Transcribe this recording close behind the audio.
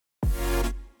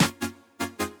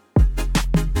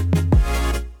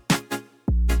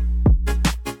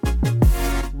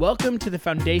Welcome to the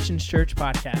Foundations Church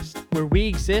podcast, where we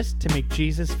exist to make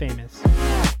Jesus famous.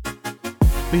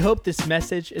 We hope this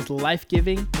message is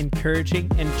life-giving,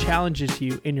 encouraging, and challenges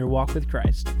you in your walk with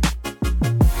Christ.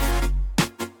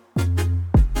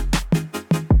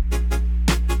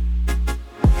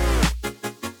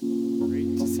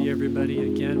 Great to see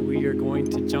everybody again. We are going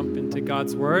to jump into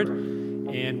God's Word,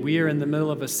 and we are in the middle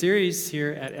of a series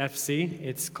here at FC.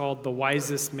 It's called The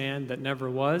Wisest Man That Never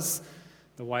Was.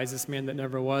 The Wisest Man That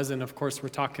Never Was, and of course we're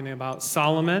talking about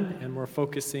Solomon, and we're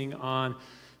focusing on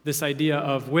this idea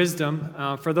of wisdom.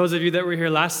 For those of you that were here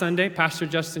last Sunday, Pastor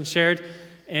Justin shared,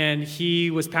 and he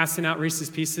was passing out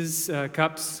Reese's Pieces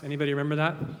cups. Anybody remember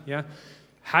that? Yeah?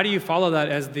 How do you follow that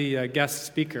as the guest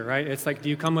speaker, right? It's like, do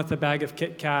you come with a bag of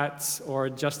Kit Kats, or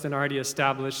Justin already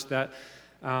established that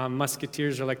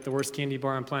Musketeers are like the worst candy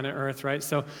bar on planet Earth, right?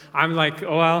 So I'm like,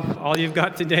 oh, well, all you've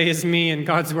got today is me and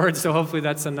God's Word, so hopefully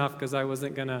that's enough, because I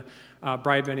wasn't going to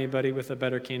bribe anybody with a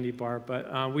better candy bar.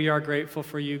 But we are grateful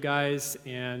for you guys,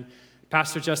 and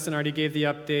Pastor Justin already gave the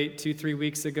update 2-3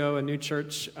 weeks ago. A new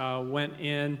church went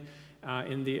in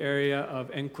the area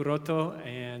of Encuroto,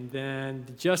 and then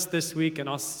just this week, and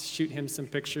I'll shoot him some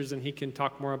pictures and he can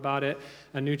talk more about it,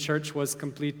 a new church was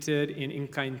completed in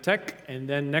Incaintec, and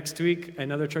then next week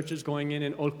another church is going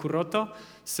in Olcuroto.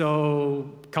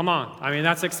 So come on, I mean,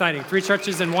 that's exciting. 3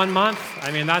 churches in 1 month.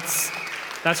 I mean, that's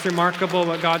remarkable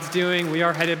what God's doing. We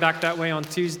are headed back that way on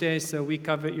Tuesday, so we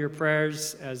covet your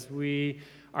prayers as we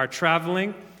are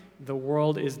traveling. The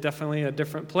world is definitely a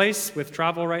different place with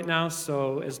travel right now,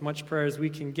 so as much prayer as we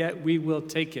can get, we will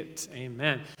take it.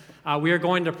 Amen. We are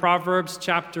going to Proverbs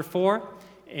chapter 4,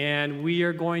 and we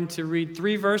are going to read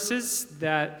 3 verses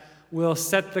that will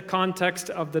set the context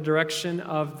of the direction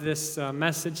of this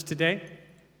message today.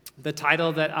 The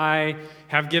title that I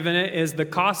have given it is The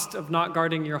Cost of Not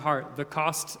Guarding Your Heart. The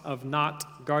Cost of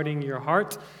Not Guarding Your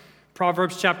Heart.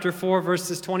 Proverbs chapter 4,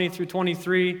 verses 20 through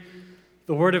 23.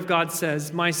 The Word of God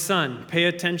says, "My son, pay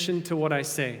attention to what I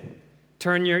say.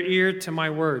 Turn your ear to my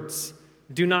words.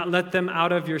 Do not let them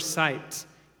out of your sight.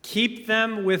 Keep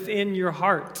them within your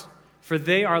heart, for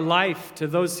they are life to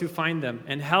those who find them,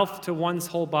 and health to one's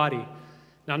whole body."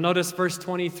 Now notice verse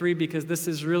 23, because this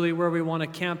is really where we want to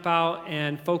camp out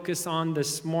and focus on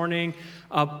this morning.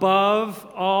 "Above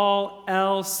all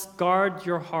else, guard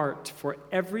your heart, for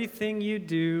everything you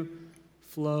do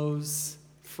flows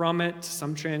from it."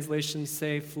 Some translations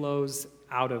say flows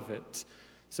out of it.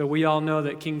 So we all know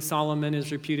that King Solomon is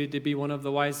reputed to be one of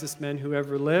the wisest men who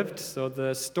ever lived. So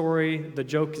the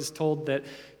joke is told that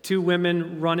 2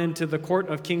 women run into the court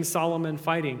of King Solomon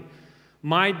fighting.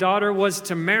 "My daughter was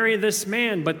to marry this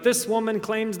man, but this woman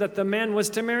claims that the man was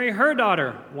to marry her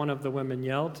daughter," one of the women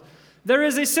yelled. "There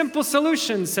is a simple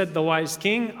solution," said the wise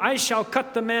king. "I shall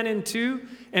cut the man in 2,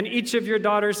 and each of your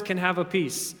daughters can have a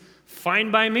piece."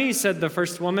 "Fine by me," said the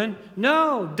first woman.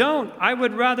 "No, don't. I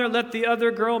would rather let the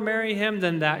other girl marry him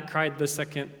than that," cried the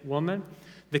second woman.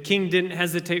 The king didn't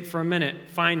hesitate for a minute.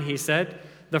 "Fine," he said.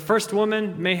 "The first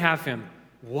woman may have him."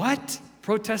 "What?"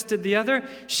 protested the other.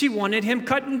 "She wanted him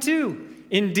cut in 2.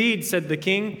 "Indeed," said the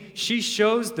king, "she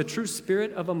shows the true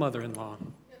spirit of a mother-in-law."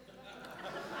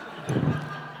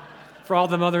 For all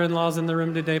the mother-in-laws in the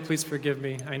room today, please forgive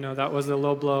me. I know that was a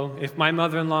low blow. If my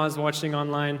mother-in-law is watching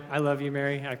online, I love you,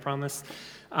 Mary, I promise.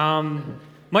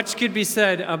 Much could be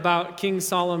said about King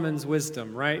Solomon's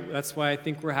wisdom, right? That's why I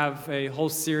think we have a whole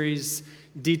series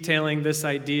detailing this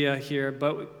idea here.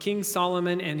 But King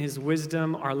Solomon and his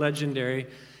wisdom are legendary.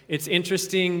 It's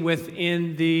interesting,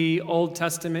 within the Old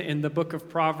Testament, in the book of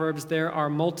Proverbs, there are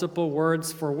multiple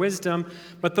words for wisdom,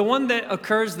 but the one that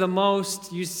occurs the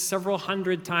most, used several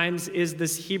hundred times, is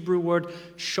this Hebrew word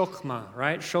shokma,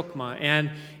 right? Shokma,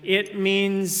 and it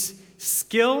means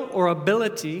skill or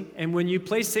ability, and when you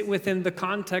place it within the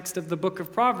context of the book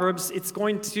of Proverbs, it's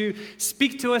going to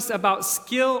speak to us about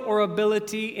skill or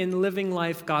ability in living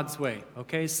life God's way,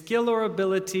 okay? Skill or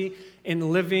ability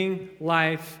in living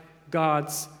life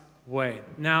God's way.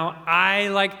 Now, I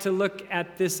like to look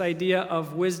at this idea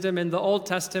of wisdom in the Old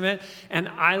Testament, and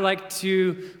I like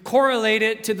to correlate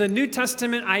it to the New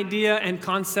Testament idea and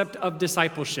concept of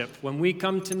discipleship. When we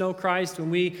come to know Christ, when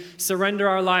we surrender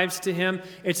our lives to Him,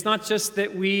 it's not just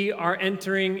that we are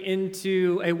entering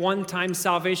into a one-time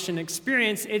salvation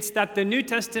experience, it's that the New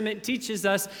Testament teaches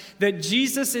us that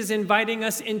Jesus is inviting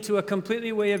us into a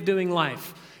completely way of doing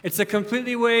life. It's a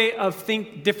completely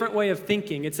different way of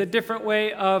thinking. It's a different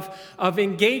way of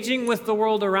engaging with the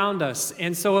world around us.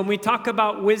 And so when we talk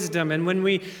about wisdom and when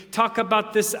we talk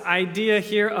about this idea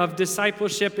here of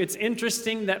discipleship, it's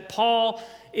interesting that Paul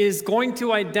is going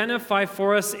to identify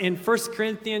for us in 1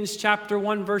 Corinthians chapter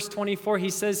 1, verse 24. He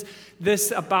says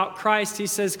this about Christ. He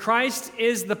says, Christ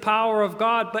is the power of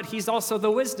God, but he's also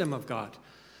the wisdom of God.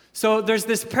 So there's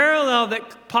this parallel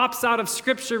that pops out of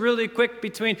Scripture really quick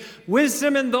between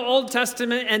wisdom in the Old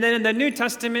Testament, and then in the New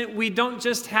Testament, we don't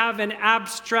just have an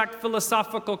abstract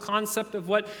philosophical concept of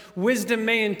what wisdom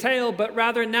may entail, but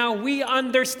rather now we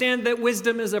understand that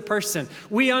wisdom is a person.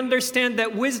 We understand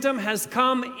that wisdom has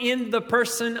come in the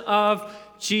person of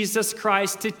Jesus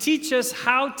Christ to teach us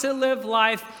how to live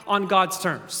life on God's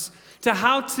terms, to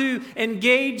how to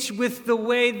engage with the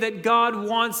way that God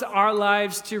wants our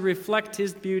lives to reflect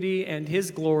his beauty and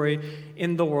his glory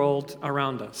in the world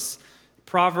around us.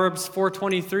 Proverbs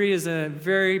 4:23 is a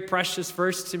very precious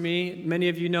verse to me. Many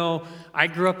of you know I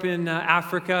grew up in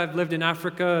Africa. I've lived in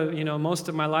Africa, most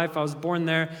of my life. I was born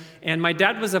there. And my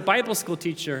dad was a Bible school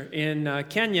teacher in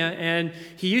Kenya, and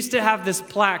he used to have this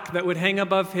plaque that would hang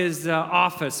above his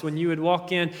office when you would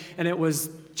walk in, and it was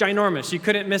ginormous. You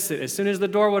couldn't miss it. As soon as the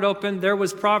door would open, there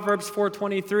was Proverbs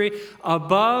 4:23.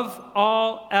 Above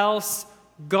all else,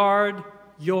 guard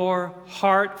your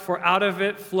heart, for out of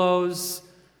it flows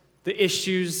the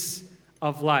issues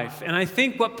of life. And I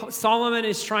think what Solomon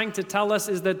is trying to tell us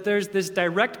is that there's this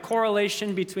direct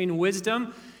correlation between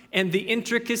wisdom and the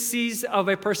intricacies of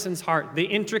a person's heart, the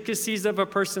intricacies of a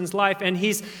person's life. And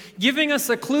he's giving us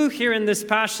a clue here in this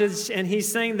passage, and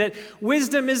he's saying that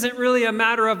wisdom isn't really a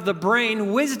matter of the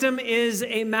brain. Wisdom is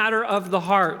a matter of the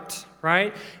heart,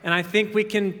 right? And I think we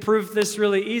can prove this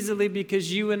really easily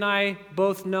because you and I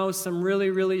both know some really,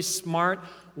 really smart,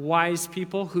 wise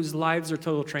people whose lives are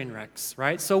total train wrecks,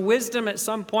 right? So wisdom at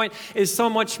some point is so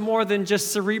much more than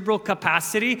just cerebral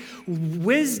capacity.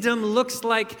 Wisdom looks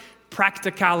like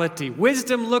practicality.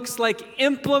 Wisdom looks like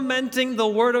implementing the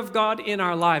Word of God in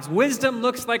our lives. Wisdom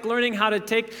looks like learning how to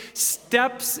take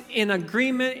steps in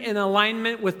agreement, in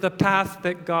alignment with the path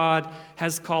that God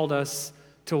has called us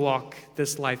to walk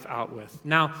this life out with.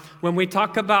 Now, when we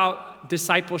talk about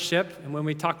discipleship and when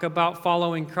we talk about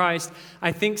following Christ,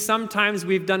 I think sometimes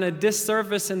we've done a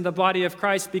disservice in the body of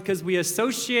Christ because we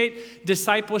associate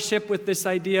discipleship with this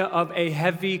idea of a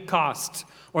heavy cost,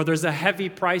 or there's a heavy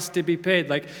price to be paid.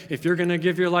 Like, if you're going to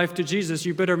give your life to Jesus,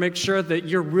 you better make sure that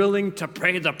you're willing to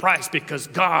pay the price because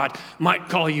God might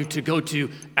call you to go to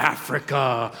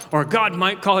Africa, or God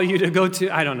might call you to go to,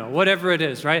 I don't know, whatever it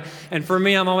is, right? And for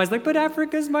me, I'm always like, but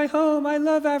Africa's my home. I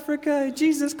love Africa.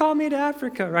 Jesus called me to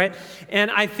Africa, right?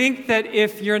 And I think that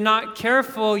if you're not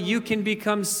careful, you can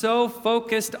become so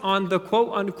focused on the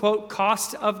quote-unquote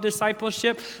cost of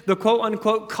discipleship, the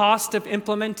quote-unquote cost of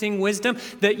implementing wisdom,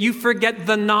 that you forget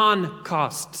the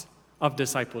non-cost of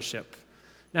discipleship.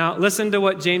 Now, listen to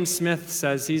what James Smith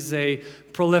says. He's a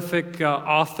prolific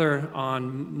author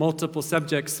on multiple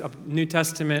subjects of New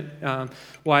Testament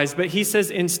wise, but he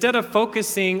says, instead of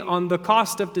focusing on the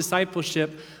cost of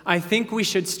discipleship, I think we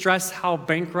should stress how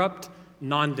bankrupt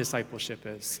non-discipleship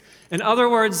is. In other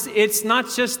words, it's not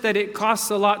just that it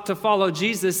costs a lot to follow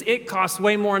Jesus, it costs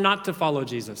way more not to follow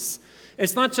Jesus.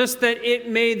 It's not just that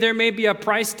there may be a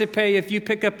price to pay if you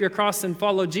pick up your cross and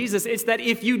follow Jesus. It's that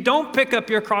if you don't pick up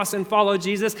your cross and follow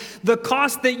Jesus, the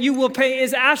cost that you will pay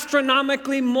is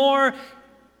astronomically more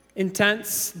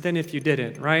intense than if you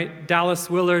didn't, right? Dallas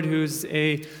Willard, who's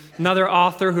another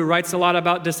author who writes a lot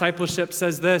about discipleship,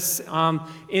 says this,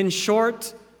 in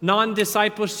short,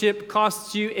 non-discipleship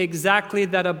costs you exactly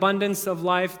that abundance of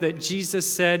life that Jesus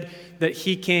said that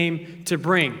he came to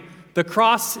bring. The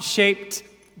cross-shaped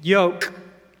yoke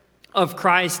of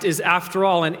Christ is, after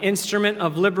all, an instrument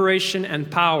of liberation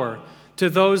and power to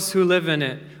those who live in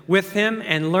it with him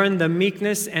and learn the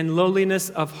meekness and lowliness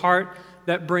of heart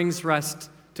that brings rest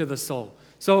to the soul.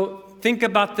 So think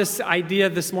about this idea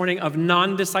this morning of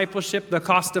non-discipleship, the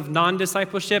cost of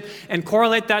non-discipleship, and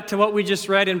correlate that to what we just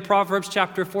read in Proverbs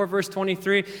chapter 4, verse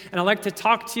 23. And I'd like to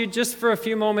talk to you just for a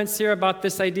few moments here about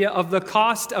this idea of the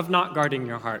cost of not guarding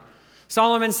your heart.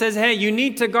 Solomon says, hey, you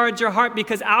need to guard your heart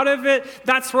because out of it,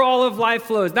 that's where all of life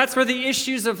flows. That's where the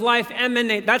issues of life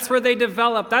emanate. That's where they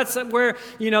develop. That's where,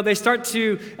 they start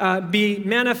to be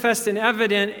manifest and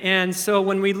evident. And so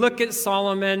when we look at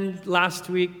Solomon, last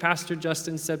week, Pastor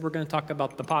Justin said we're going to talk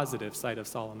about the positive side of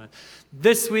Solomon.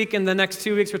 This week and the next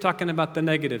 2 weeks, we're talking about the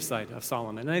negative side of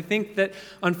Solomon. And I think that,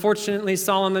 unfortunately,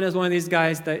 Solomon is one of these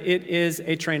guys that it is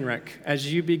a train wreck.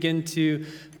 As you begin to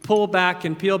pull back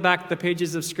and peel back the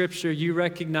pages of Scripture, you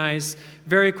recognize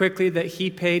very quickly that he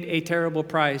paid a terrible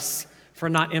price for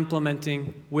not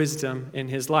implementing wisdom in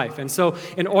his life. And so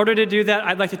in order to do that,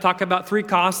 I'd like to talk about 3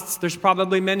 costs. There's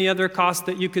probably many other costs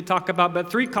that you could talk about,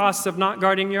 but 3 costs of not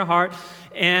guarding your heart.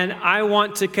 and I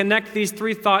want to connect these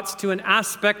three thoughts to an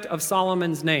aspect of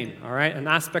Solomon's name, all right? An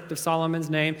aspect of Solomon's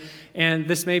name. And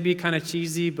this may be kind of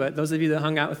cheesy, but those of you that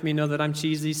hung out with me know that I'm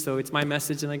cheesy, so it's my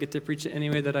message, and I get to preach it any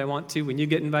way that I want to. When you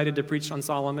get invited to preach on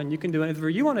Solomon, you can do whatever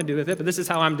you want to do with it, but this is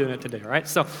how I'm doing it today, all right?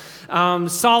 So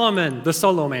Solomon, the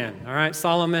solo man, all right?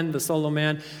 Solomon, the solo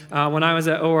man. When I was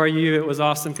at ORU, it was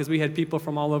awesome because we had people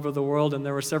from all over the world, and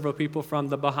there were several people from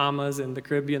the Bahamas and the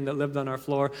Caribbean that lived on our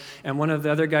floor, and one of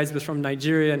the other guys was from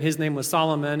Nigeria, and his name was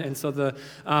Solomon, and so the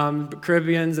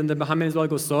Caribbeans and the Bahamians will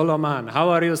go, Solomon, how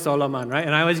are you, Solomon, right?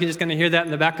 And I was just going to hear that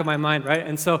in the back of my mind, right?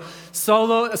 And so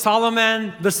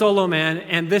Solomon, the solo man,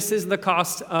 and this is the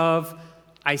cost of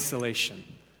isolation.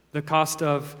 The cost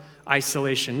of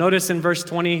isolation. Notice in verse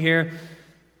 20 here,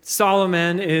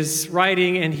 Solomon is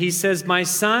writing, and he says, my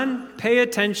son, pay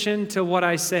attention to what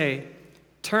I say.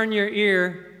 Turn your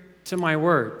ear to my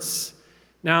words.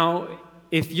 Now,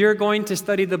 if you're going to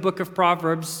study the book of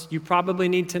Proverbs, you probably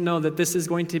need to know that this is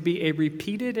going to be a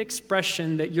repeated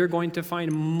expression that you're going to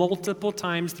find multiple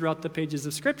times throughout the pages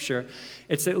of Scripture.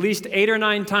 It's at least 8 or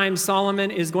 9 times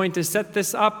Solomon is going to set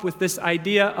this up with this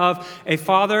idea of a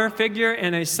father figure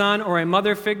and a son or a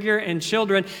mother figure and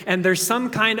children, and there's some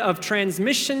kind of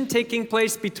transmission taking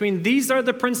place between these are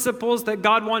the principles that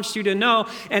God wants you to know,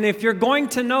 and if you're going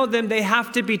to know them, they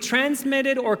have to be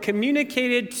transmitted or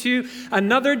communicated to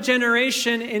another generation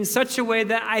in such a way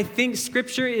that I think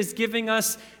Scripture is giving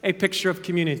us a picture of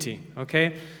community,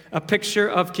 okay? A picture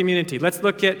of community. Let's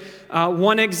look at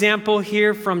one example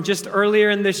here from just earlier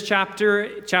in this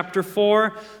chapter, chapter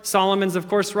 4. Solomon's, of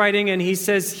course, writing, and he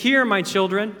says, hear, my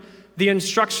children, the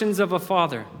instructions of a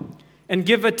father, and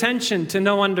give attention to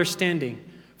know understanding.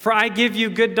 For I give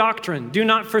you good doctrine. Do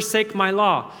not forsake my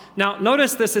law. Now,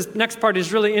 notice this next part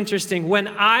is really interesting. When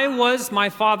I was my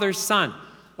father's son.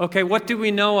 Okay, what do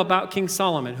we know about King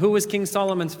Solomon? Who was King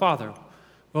Solomon's father?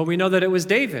 Well, we know that it was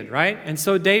David, right? And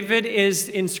so David is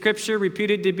in Scripture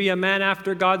reputed to be a man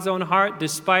after God's own heart.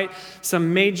 Despite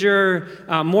some major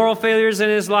moral failures in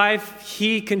his life,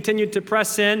 he continued to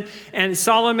press in. And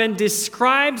Solomon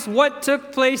describes what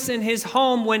took place in his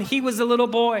home when he was a little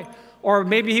boy. Or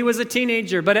maybe he was a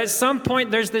teenager. But at some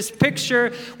point, there's this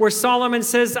picture where Solomon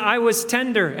says, I was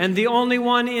tender and the only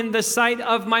one in the sight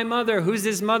of my mother. Who's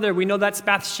his mother? We know that's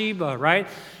Bathsheba, right?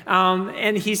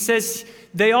 And he says,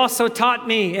 they also taught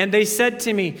me and they said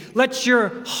to me, let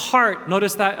your heart,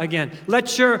 notice that again,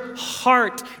 let your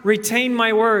heart retain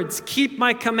my words, keep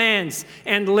my commands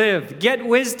and live. Get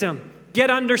wisdom, get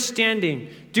understanding.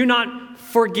 Do not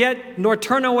forget nor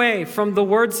turn away from the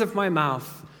words of my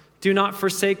mouth. Do not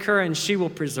forsake her, and she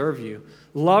will preserve you.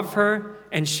 Love her,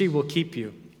 and she will keep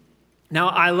you. Now,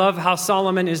 I love how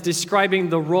Solomon is describing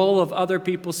the role of other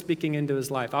people speaking into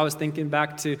his life. I was thinking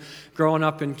back to growing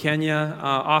up in Kenya.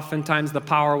 Oftentimes, the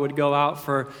power would go out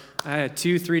for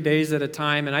 2-3 days at a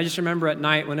time. And I just remember at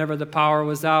night, whenever the power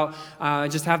was out, I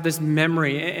just have this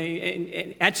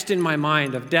memory etched in my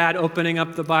mind of Dad opening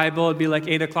up the Bible. It'd be like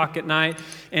 8 o'clock at night.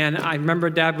 And I remember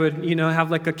Dad would, have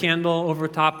like a candle over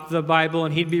top the Bible,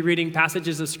 and he'd be reading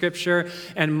passages of Scripture.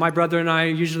 And my brother and I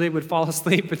usually would fall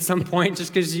asleep at some point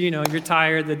just because, you're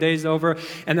tired, the day's over.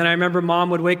 And then I remember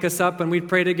Mom would wake us up and we'd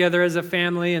pray together as a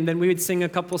family, and then we would sing a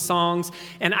couple songs.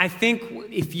 And I think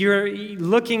if you're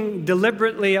looking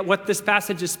deliberately at what this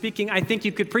passage is speaking, I think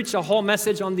you could preach a whole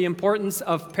message on the importance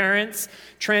of parents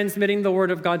transmitting the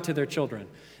Word of God to their children.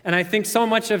 And I think so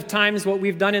much of times what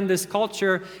we've done in this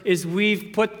culture is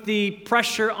we've put the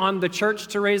pressure on the church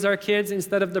to raise our kids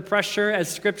instead of the pressure, as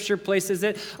Scripture places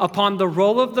it, upon the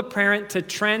role of the parent to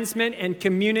transmit and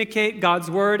communicate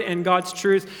God's Word and God's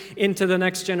truth into the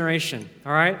next generation,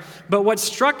 all right? But what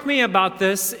struck me about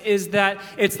this is that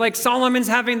it's like Solomon's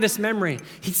having this memory.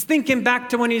 He's thinking back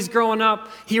to when he's growing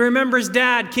up. He remembers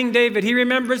Dad, King David. He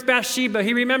remembers Bathsheba.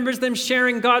 He remembers them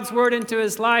sharing God's Word into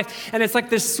his life. And it's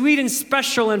like this sweet and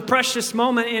special and precious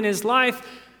moment in his life.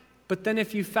 But then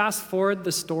if you fast forward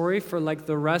the story for like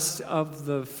the rest of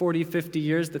the 40, 50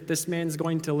 years that this man's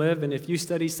going to live, and if you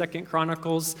study 2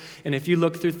 Chronicles, and if you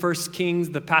look through 1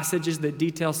 Kings, the passages that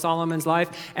detail Solomon's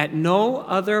life, at no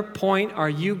other point are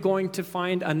you going to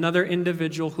find another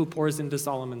individual who pours into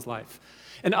Solomon's life.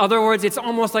 In other words, it's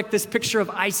almost like this picture of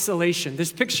isolation,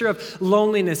 this picture of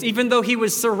loneliness. Even though he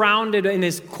was surrounded in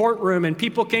his courtroom and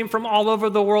people came from all over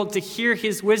the world to hear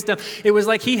his wisdom, it was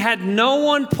like he had no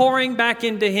one pouring back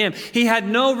into him. He had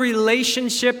no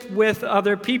relationship with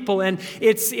other people. And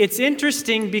it's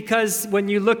interesting because when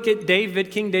you look at David,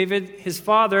 King David, his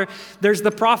father, there's the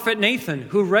prophet Nathan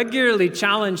who regularly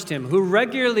challenged him, who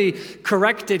regularly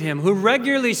corrected him, who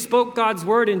regularly spoke God's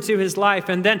word into his life.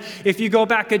 And then if you go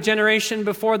back a generation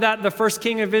before that, the first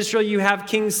king of Israel, you have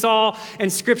King Saul,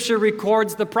 and Scripture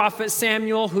records the prophet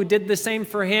Samuel, who did the same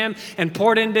for him and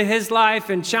poured into his life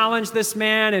and challenged this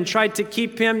man and tried to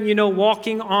keep him,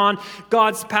 walking on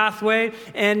God's pathway.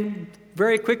 And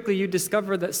very quickly you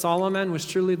discover that Solomon was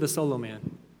truly the solo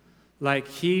man. Like,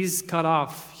 he's cut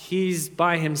off. He's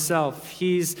by himself.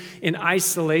 He's in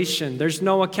isolation. There's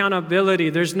no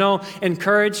accountability. There's no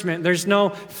encouragement. There's no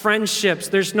friendships.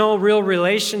 There's no real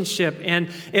relationship. And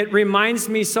it reminds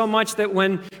me so much that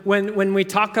when we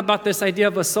talk about this idea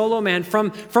of a solo man,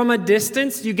 from a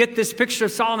distance, you get this picture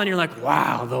of Solomon. You're like,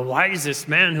 wow, the wisest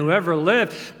man who ever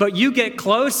lived. But you get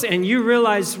close and you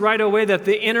realize right away that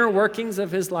the inner workings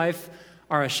of his life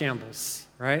are a shambles,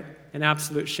 right? An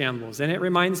absolute shambles. And it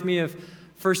reminds me of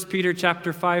 1 Peter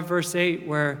chapter 5, verse 8,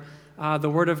 where the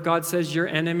word of God says, your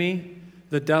enemy,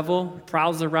 the devil,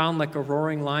 prowls around like a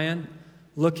roaring lion,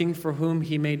 looking for whom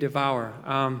he may devour.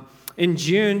 In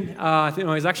June, I think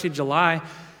it was actually July,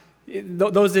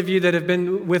 those of you that have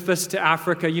been with us to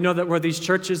Africa, you know that where these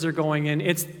churches are going in,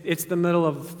 it's the middle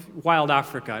of wild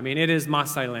Africa. I mean, it is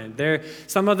Maasai land.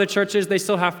 Some of the churches, they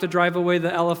still have to drive away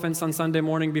the elephants on Sunday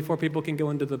morning before people can go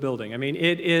into the building. I mean,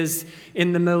 it is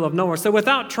in the middle of nowhere. So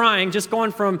without trying, just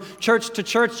going from church to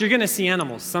church, you're going to see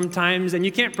animals sometimes, and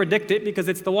you can't predict it because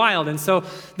it's the wild. And so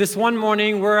this one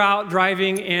morning, we're out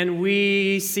driving, and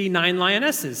we see 9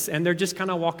 lionesses, and they're just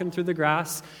kind of walking through the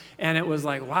grass. And it was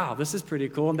like, wow, this is pretty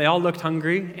cool. And they all looked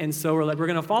hungry. And so we're like, we're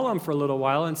going to follow them for a little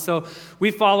while. And so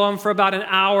we follow them for about an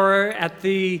hour.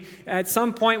 At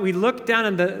some point, we look down,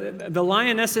 and the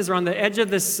lionesses are on the edge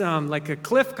of this, like a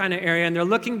cliff kind of area. And they're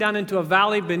looking down into a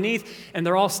valley beneath. And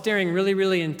they're all staring really,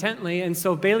 really intently. And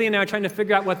so Bailey and I are trying to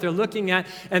figure out what they're looking at.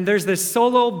 And there's this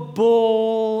solo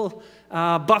bull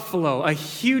buffalo, a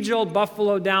huge old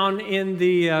buffalo down in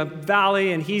the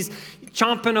valley. And he's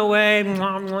chomping away,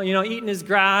 eating his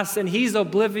grass, and he's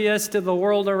oblivious to the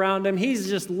world around him. He's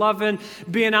just loving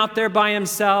being out there by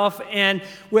himself, and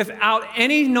without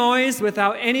any noise,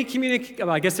 without any communication,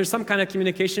 I guess there's some kind of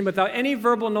communication, without any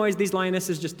verbal noise, these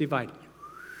lionesses just divide.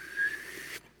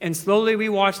 And slowly we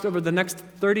watched over the next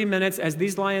 30 minutes as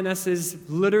these lionesses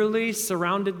literally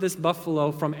surrounded this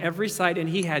buffalo from every side, and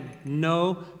he had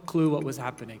no clue what was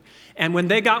happening. And when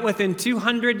they got within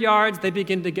 200 yards, they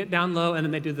begin to get down low, and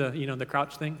then they do the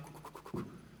crouch thing.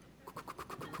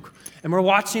 And we're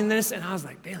watching this, and I was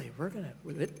like, Bailey,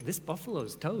 this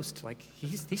buffalo's toast. Like,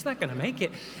 he's not going to make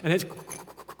it. And it's,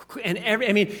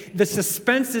 the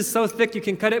suspense is so thick you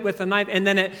can cut it with a knife. And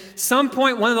then at some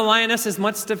point, one of the lionesses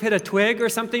must have hit a twig or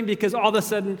something, because all of a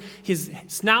sudden his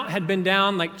snout had been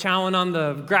down, like chowing on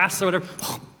the grass or whatever.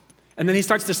 And then he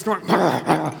starts to snort,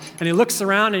 and he looks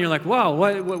around, and you're like, whoa,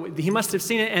 what? He must have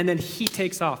seen it, and then he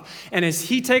takes off. And as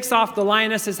he takes off, the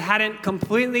lionesses hadn't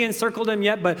completely encircled him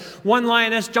yet, but one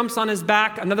lioness jumps on his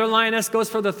back, another lioness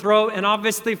goes for the throat, and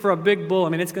obviously for a big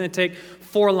bull, it's going to take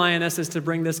 4 lionesses to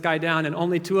bring this guy down, and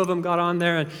only 2 of them got on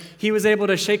there, and he was able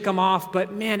to shake them off.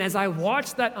 But man, as I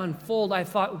watched that unfold, I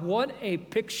thought, what a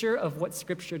picture of what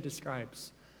Scripture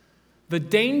describes. The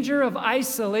danger of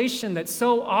isolation, that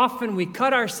so often we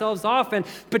cut ourselves off, and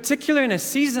particularly in a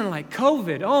season like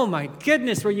COVID, oh my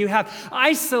goodness, where you have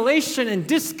isolation and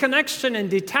disconnection and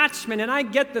detachment. And I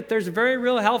get that there's very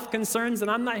real health concerns,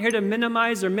 and I'm not here to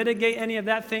minimize or mitigate any of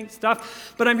that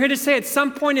stuff, but I'm here to say at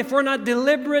some point, if we're not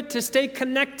deliberate to stay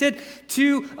connected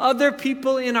to other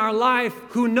people in our life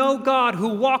who know God, who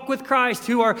walk with Christ,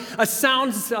 who are a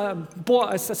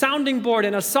sounding board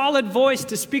and a solid voice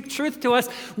to speak truth to us,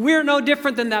 we're no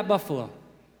different than that buffalo.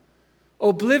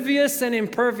 Oblivious and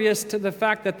impervious to the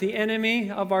fact that the enemy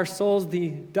of our souls, the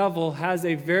devil, has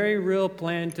a very real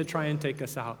plan to try and take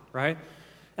us out, right?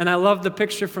 And I love the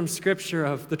picture from Scripture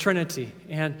of the Trinity.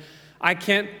 And I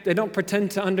don't pretend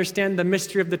to understand the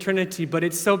mystery of the Trinity, but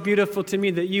it's so beautiful to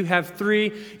me that you have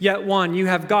 3 yet one. You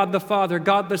have God the Father,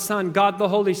 God the Son, God the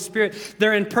Holy Spirit.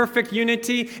 They're in perfect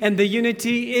unity, and the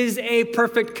unity is a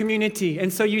perfect community.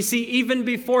 And so you see, even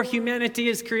before humanity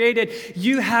is created,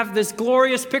 you have this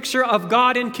glorious picture of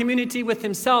God in community with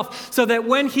himself, so that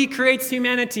when he creates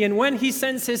humanity and when he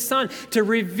sends his Son to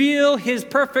reveal his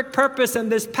perfect purpose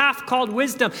and this path called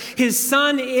wisdom, his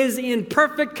Son is in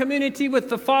perfect community with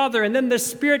the Father. And then the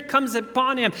Spirit comes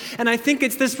upon him. And I think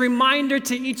it's this reminder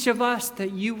to each of us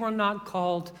that you were not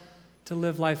called to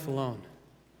live life alone.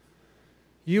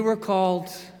 You were called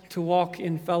to walk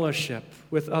in fellowship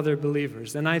with other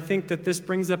believers. And I think that this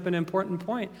brings up an important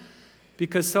point,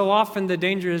 because so often the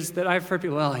danger is that I've heard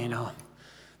people,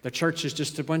 the church is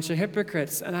just a bunch of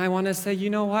hypocrites. And I want to say, you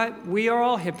know what? We are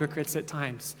all hypocrites at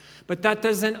times. But that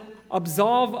doesn't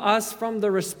absolve us from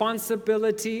the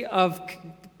responsibility of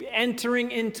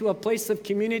entering into a place of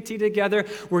community together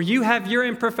where you have your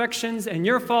imperfections and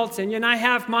your faults and I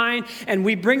have mine, and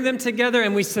we bring them together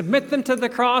and we submit them to the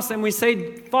cross and we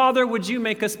say, Father, would you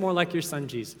make us more like your son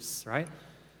Jesus, right?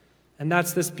 And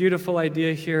that's this beautiful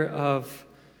idea here of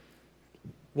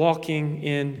walking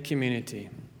in community,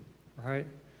 right?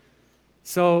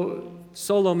 So,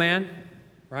 solo man,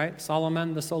 right?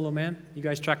 Solomon, the solo man. You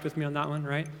guys tracked with me on that one,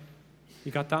 right?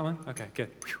 You got that one? Okay,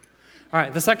 good. Whew. All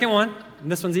right, the second one,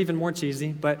 and this one's even more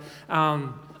cheesy, but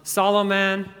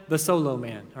Solomon, the solo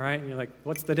man, all right? And you're like,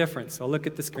 what's the difference? So look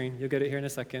at the screen. You'll get it here in a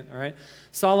second, all right?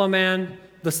 Solomon,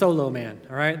 the solo man,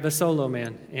 all right? The solo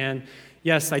man. And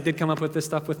yes, I did come up with this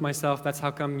stuff with myself. That's how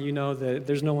come you know that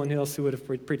there's no one else who would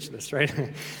have preached this, right?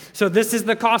 So this is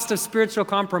the cost of spiritual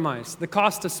compromise, the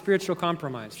cost of spiritual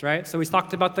compromise, right? So we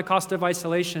talked about the cost of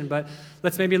isolation, but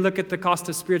let's maybe look at the cost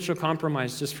of spiritual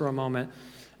compromise just for a moment.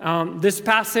 This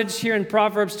passage here in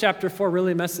Proverbs chapter 4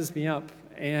 really messes me up.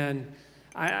 And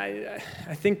I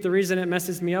think the reason it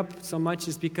messes me up so much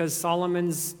is because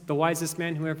Solomon's the wisest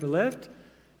man who ever lived.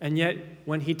 And yet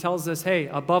when he tells us, hey,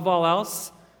 above all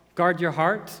else, guard your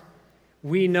heart,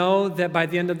 we know that by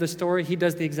the end of the story, he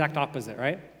does the exact opposite,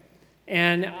 right?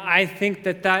 And I think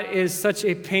that is such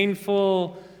a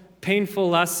painful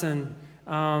lesson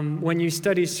when you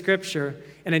study Scripture.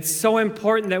 And it's so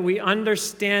important that we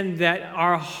understand that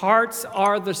our hearts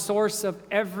are the source of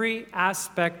every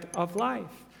aspect of life.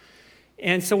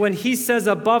 And so when he says,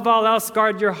 above all else,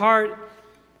 guard your heart,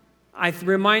 it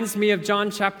reminds me of John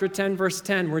chapter 10, verse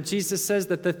 10, where Jesus says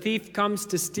that the thief comes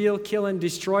to steal, kill, and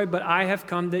destroy, but I have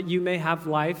come that you may have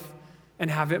life and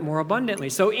have it more abundantly.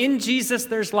 So in Jesus,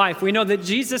 there's life. We know that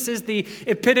Jesus is the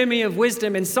epitome of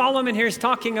wisdom. And Solomon here is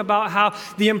talking about how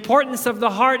the importance of the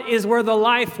heart is where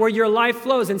your life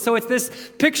flows. And so it's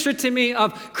this picture to me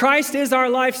of Christ is our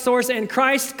life source, and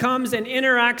Christ comes and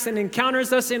interacts and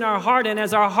encounters us in our heart. And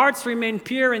as our hearts remain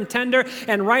pure and tender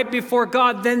and right before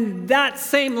God, then that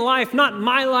same life, not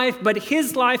my life, but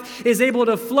his life, is able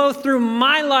to flow through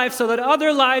my life so that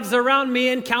other lives around me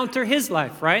encounter his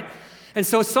life, right? And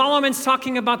so Solomon's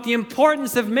talking about the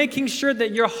importance of making sure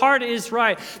that your heart is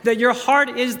right, that your heart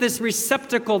is this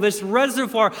receptacle, this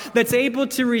reservoir that's able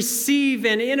to receive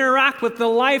and interact with the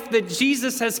life that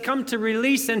Jesus has come to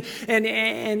release and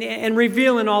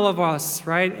reveal in all of us,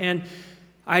 right? And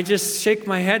I just shake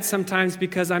my head sometimes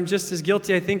because I'm just as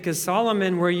guilty, I think, as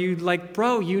Solomon, where you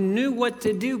you knew what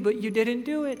to do, but you didn't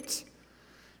do it.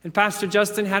 And Pastor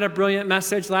Justin had a brilliant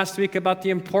message last week about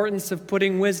the importance of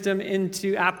putting wisdom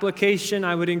into application.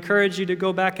 I would encourage you to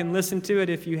go back and listen to it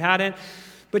if you hadn't.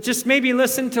 But just maybe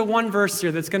listen to one verse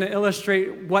here that's going to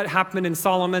illustrate what happened in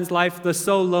Solomon's life, the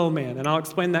solo man. And I'll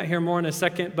explain that here more in a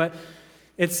second. But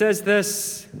it says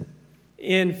this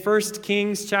in 1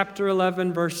 Kings chapter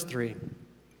 11, verse 3.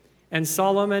 And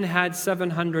Solomon had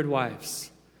 700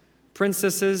 wives,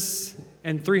 princesses,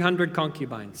 and 300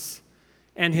 concubines.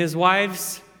 And his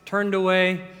wives turned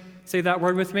away, say that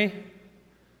word with me,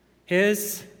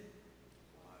 his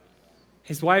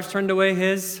wives turned away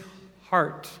his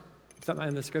heart. Is that not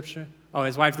in the scripture? Oh,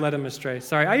 his wives led him astray.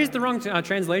 Sorry, I used the wrong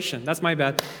translation. That's my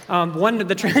bad.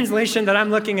 The translation that I'm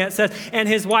looking at says, and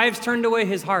his wives turned away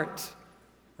his heart,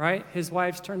 right? His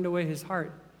wives turned away his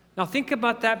heart. Now think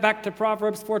about that back to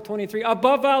Proverbs 4:23.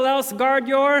 Above all else, guard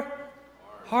your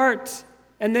heart.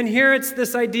 And then here it's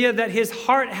this idea that his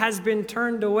heart has been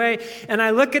turned away. And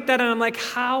I look at that and I'm like,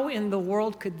 how in the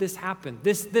world could this happen?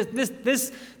 This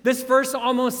verse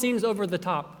almost seems over the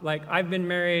top. Like, I've been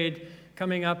married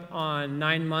coming up on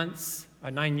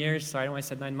 9 years. Sorry, I don't know why I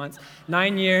said 9 months.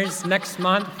 9 years next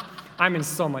month. I'm in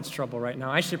so much trouble right now.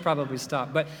 I should probably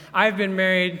stop. But I've been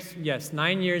married,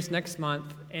 9 years next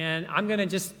month. And I'm going to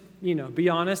just, be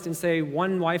honest and say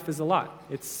one wife is a lot.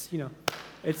 It's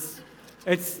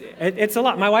a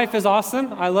lot. My wife is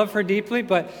awesome. I love her deeply,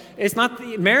 but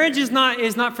marriage is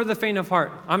not for the faint of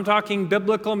heart. I'm talking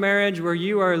biblical marriage where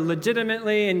you are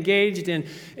legitimately engaged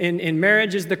in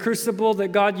marriage is the crucible that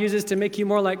God uses to make you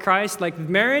more like Christ. Like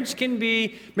marriage can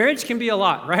be a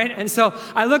lot, right? And so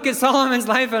I look at Solomon's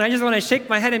life and I just want to shake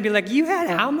my head and be like, you had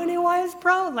how many wives,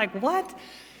 bro? Like what?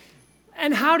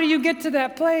 And how do you get to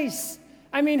that place?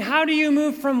 I mean, how do you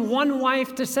move from one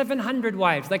wife to 700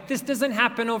 wives? Like, this doesn't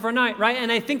happen overnight, right? And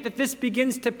I think that this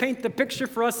begins to paint the picture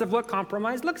for us of what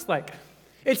compromise looks like.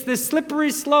 It's this slippery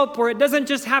slope where it doesn't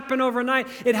just happen overnight.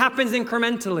 It happens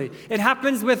incrementally. It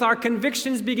happens with our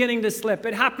convictions beginning to slip.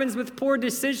 It happens with poor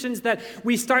decisions that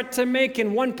we start to make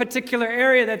in one particular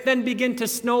area that then begin to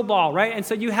snowball, right? And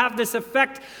so you have this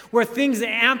effect where things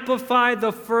amplify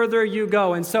the further you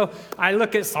go. And so I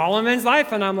look at Solomon's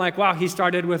life and I'm like, wow, he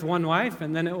started with one wife.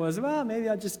 And then it was, well, maybe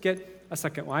I'll just get a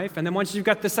second wife. And then once you've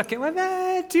got the second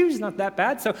wife, 2 is not that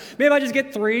bad. So maybe I just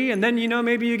get 3, and then,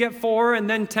 maybe you get 4, and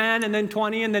then 10, and then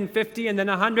 20, and then 50, and then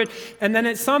 100. And then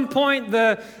at some point,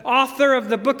 the author of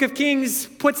the book of Kings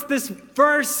puts this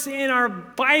verse in our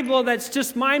Bible that's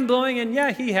just mind-blowing. And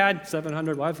yeah, he had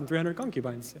 700 wives and 300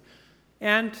 concubines.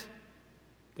 And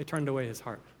they turned away his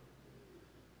heart.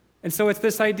 And so it's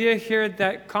this idea here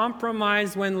that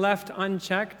compromise, when left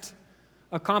unchecked,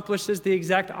 accomplishes the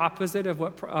exact opposite of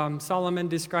what Solomon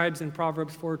describes in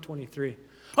Proverbs 4:23.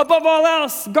 Above all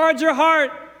else, guard your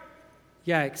heart.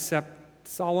 Yeah, except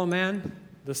Solomon,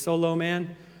 the solo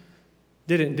man,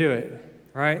 didn't do it,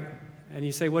 right? And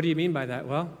you say, what do you mean by that?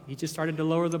 Well, he just started to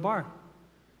lower the bar.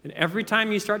 And every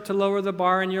time you start to lower the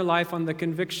bar in your life on the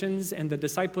convictions and the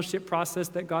discipleship process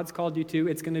that God's called you to,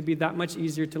 it's going to be that much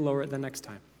easier to lower it the next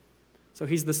time. So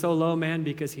he's the solo man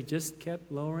because he just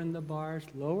kept lowering the bars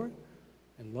lower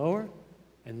and lower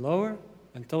and lower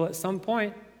until at some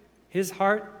point his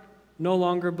heart no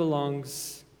longer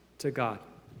belongs to God.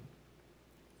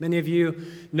 Many of you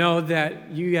know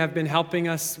that you have been helping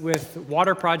us with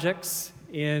water projects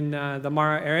in the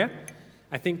Mara area.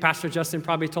 I think Pastor Justin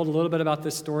probably told a little bit about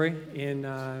this story in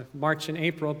March and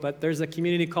April, but there's a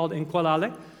community called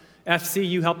Nkwalale. FC,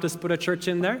 you helped us put a church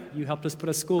in there. You helped us put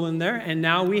a school in there. And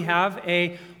now we have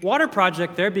a water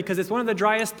project there because it's one of the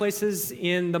driest places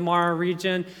in the Mara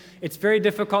region. It's very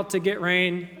difficult to get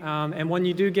rain. And when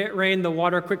you do get rain, the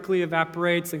water quickly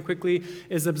evaporates and quickly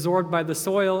is absorbed by the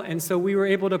soil. And so we were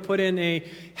able to put in a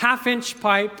 1/2-inch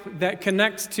pipe that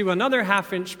connects to another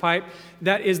 1/2-inch pipe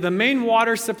that is the main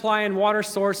water supply and water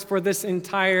source for this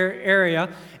entire area.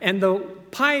 And the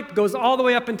pipe goes all the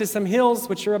way up into some hills,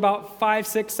 which are about 5,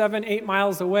 6, 7, 8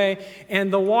 miles away,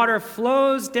 and the water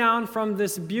flows down from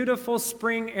this beautiful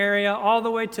spring area all the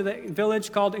way to the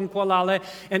village called Nkwalale,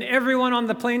 and everyone on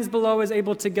the plains below is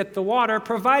able to get the water,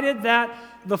 provided that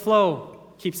the flow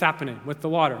keeps happening with the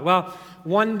water. Well,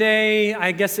 one day,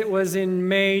 I guess it was in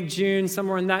May, June,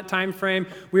 somewhere in that time frame,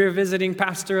 we were visiting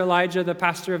Pastor Elijah, the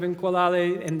pastor of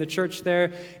Nkwalale, in the church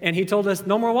there, and he told us,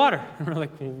 no more water. And we're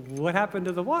like, well, what happened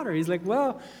to the water? He's like,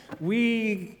 well,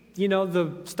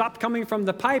 stopped coming from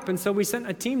the pipe, and so we sent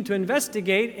a team to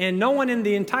investigate, and no one in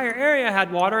the entire area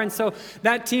had water, and so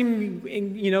that team,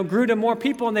 grew to more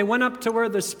people, and they went up to where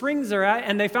the springs are at,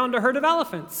 and they found a herd of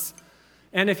elephants.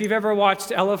 And if you've ever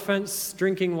watched elephants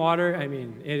drinking water,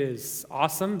 it is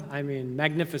awesome.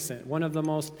 Magnificent. One of the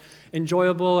most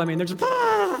enjoyable. There's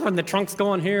and the trunk's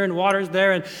going here and water's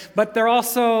there. But they're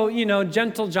also,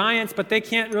 gentle giants, but they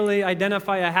can't really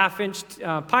identify a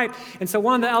 1/2-inch pipe. And so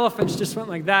one of the elephants just went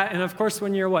like that. And of course,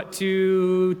 when you're,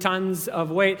 2 tons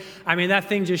of weight, that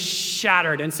thing just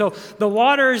shattered. And so the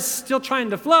water's still trying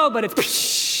to flow, but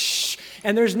it's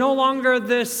and there's no longer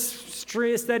this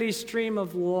steady stream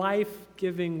of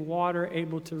life-giving water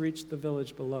able to reach the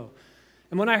village below.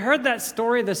 And when I heard that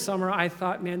story this summer, I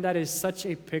thought, man, that is such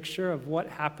a picture of what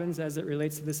happens as it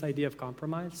relates to this idea of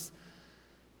compromise.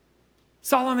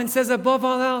 Solomon says, above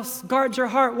all else, guard your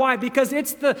heart. Why? Because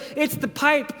it's the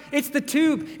pipe, it's the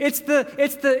tube, it's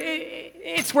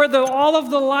where all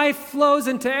of the life flows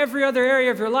into every other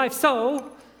area of your life.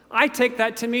 So I take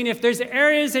that to mean if there's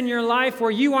areas in your life where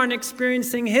you aren't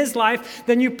experiencing his life,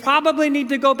 then you probably need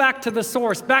to go back to the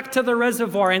source, back to the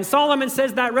reservoir. And Solomon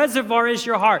says that reservoir is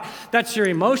your heart. That's your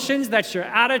emotions, that's your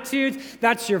attitudes,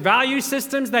 that's your value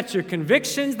systems, that's your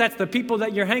convictions, that's the people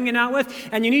that you're hanging out with.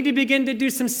 And you need to begin to do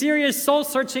some serious soul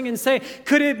searching and say,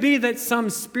 could it be that some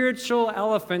spiritual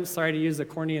elephants, sorry to use a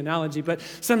corny analogy, but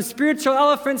some spiritual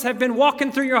elephants have been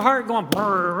walking through your heart going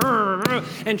brr, brr, brr,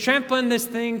 and trampling this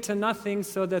thing to nothing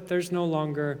so that there's no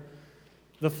longer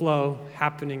the flow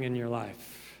happening in your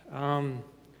life.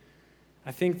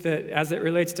 I think that as it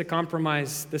relates to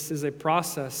compromise, this is a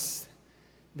process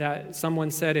that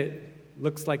someone said it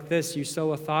looks like this. You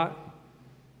sow a thought,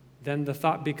 then the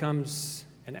thought becomes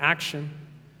an action.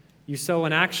 You sow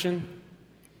an action,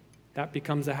 that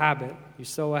becomes a habit. You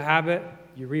sow a habit,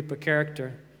 you reap a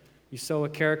character. You sow a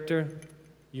character,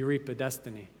 you reap a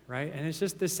destiny. Right? And it's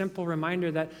just this simple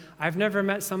reminder that I've never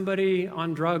met somebody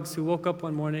on drugs who woke up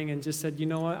one morning and just said, you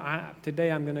know what, today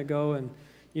I'm going to go and,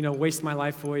 waste my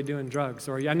life away doing drugs.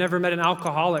 Or I never met an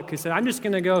alcoholic who said, I'm just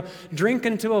going to go drink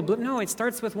until no, it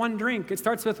starts with one drink. It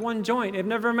starts with one joint. I've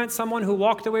never met someone who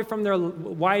walked away from their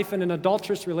wife in an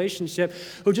adulterous relationship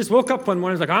who just woke up one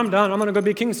morning and was like, I'm done. I'm going to go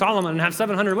be King Solomon and have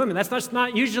 700 women. That's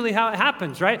not usually how it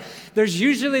happens, right? There's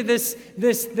usually this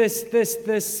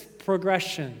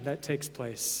progression that takes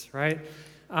place, right?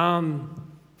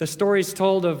 The story's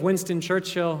told of Winston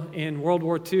Churchill in World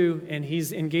War II, and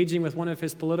he's engaging with one of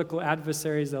his political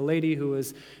adversaries, a lady who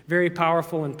was very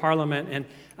powerful in Parliament. And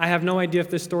I have no idea if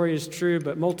this story is true,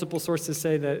 but multiple sources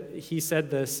say that he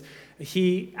said this.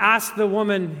 He asked the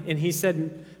woman, and he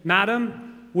said,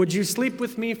 "Madam, would you sleep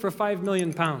with me for £5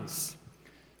 million?"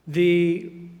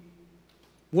 The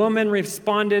woman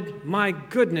responded, "My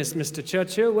goodness, Mr.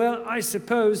 Churchill, well, I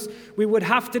suppose we would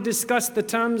have to discuss the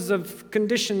terms of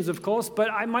conditions, of course, but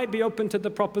I might be open to the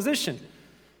proposition."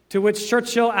 To which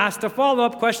Churchill asked a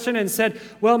follow-up question and said,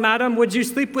 "Well, madam, would you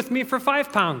sleep with me for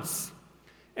 £5?"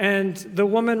 And the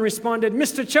woman responded,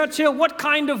 "Mr. Churchill, what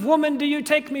kind of woman do you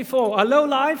take me for, a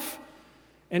lowlife?"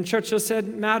 And Churchill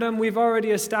said, "Madam, we've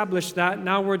already established that.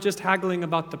 Now we're just haggling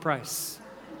about the price."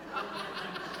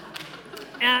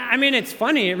 I mean, it's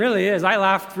funny, it really is. I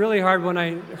laughed really hard when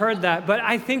I heard that. But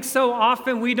I think so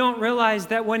often we don't realize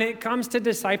that when it comes to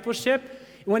discipleship,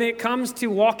 when it comes to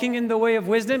walking in the way of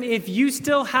wisdom, if you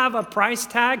still have a price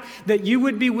tag that you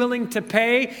would be willing to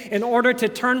pay in order to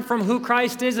turn from who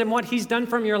Christ is and what he's done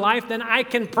from your life, then I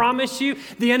can promise you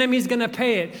the enemy's going to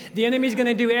pay it. The enemy's going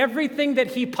to do everything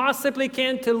that he possibly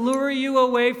can to lure you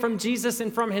away from Jesus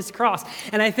and from his cross.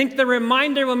 And I think the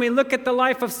reminder when we look at the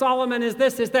life of Solomon is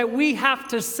this, is that we have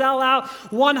to sell out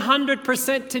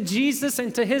 100% to Jesus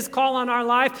and to his call on our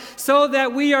life so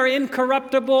that we are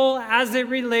incorruptible as it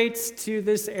relates to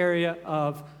this area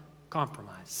of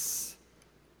compromise.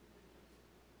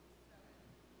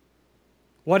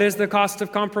 What is the cost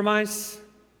of compromise?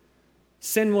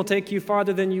 Sin will take you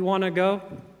farther than you want to go.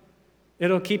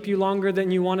 It'll keep you longer than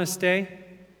you want to stay,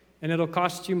 and it'll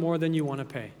cost you more than you want to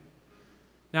pay.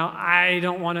 Now, I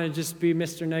don't want to just be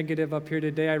Mr. Negative up here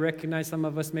today. I recognize some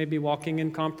of us may be walking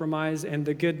in compromise, and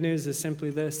the good news is simply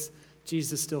this: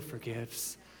 Jesus still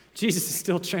forgives. Jesus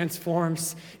still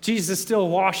transforms. Jesus still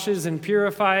washes and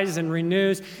purifies and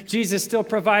renews. Jesus still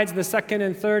provides the second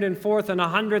and third and fourth and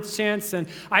 100th chance. And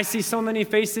I see so many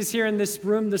faces here in this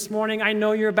room this morning. I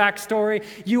know your backstory.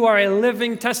 You are a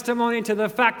living testimony to the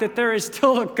fact that there is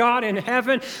still a God in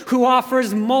heaven who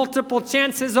offers multiple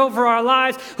chances over our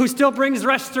lives, who still brings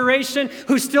restoration,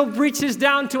 who still reaches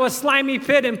down to a slimy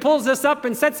pit and pulls us up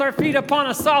and sets our feet upon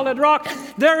a solid rock.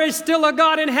 There is still a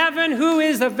God in heaven who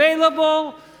is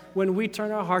available when we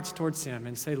turn our hearts towards him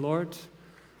and say, "Lord,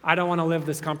 I don't want to live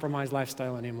this compromised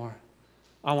lifestyle anymore.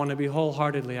 I want to be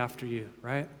wholeheartedly after you,"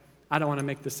 right? I don't want to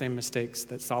make the same mistakes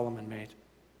that Solomon made.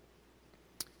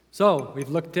 So we've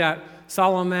looked at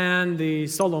Solomon, the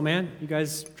solo man. You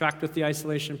guys tracked with the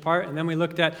isolation part. And then we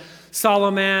looked at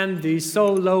Solomon, the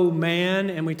solo man,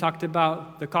 and we talked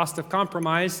about the cost of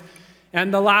compromise.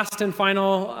 And the last and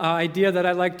final idea that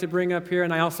I'd like to bring up here,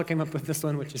 and I also came up with this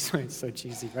one, which is so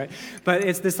cheesy, right? But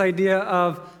it's this idea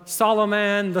of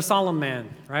Solomon, the solemn man,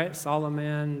 right?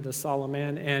 Solomon, the solemn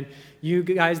man. And you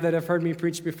guys that have heard me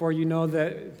preach before, you know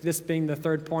that this being the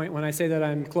third point, when I say that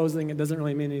I'm closing, it doesn't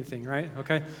really mean anything, right?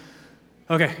 Okay,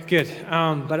 good.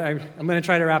 But I'm going to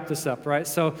try to wrap this up, right?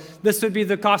 So this would be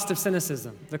the cost of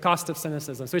cynicism, the cost of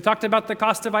cynicism. So we talked about the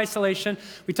cost of isolation.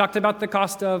 We talked about the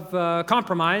cost of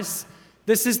compromise.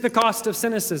 This is the cost of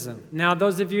cynicism. Now,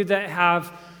 those of you that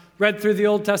have read through the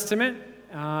Old Testament,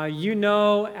 you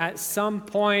know at some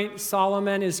point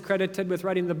Solomon is credited with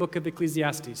writing the book of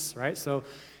Ecclesiastes, right? So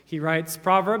he writes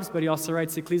Proverbs, but he also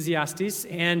writes Ecclesiastes.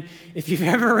 And if you've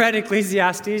ever read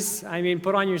Ecclesiastes, I mean,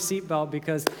 put on your seatbelt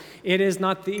because it is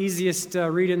not the easiest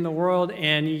read in the world,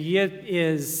 and it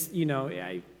is,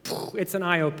 it's an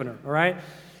eye-opener, all right?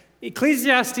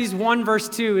 Ecclesiastes 1 verse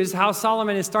 2 is how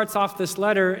Solomon starts off this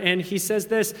letter, and he says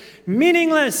this: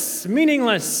 meaningless,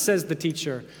 meaningless, says the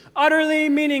teacher. Utterly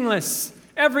meaningless.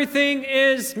 Everything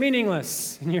is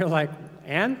meaningless. And you're like,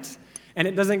 and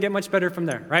it doesn't get much better from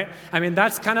there, right? I mean,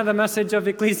 that's kind of the message of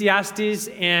Ecclesiastes,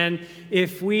 and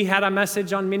if we had a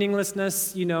message on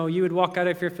meaninglessness, you would walk out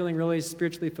if you're feeling really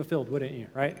spiritually fulfilled, wouldn't you,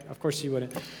 right? Of course you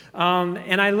wouldn't.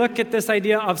 And I look at this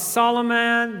idea of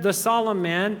Solomon, the solemn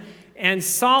man. And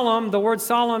solemn, the word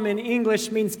solemn in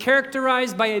English means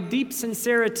characterized by a deep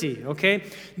sincerity, okay?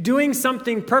 Doing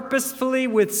something purposefully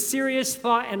with serious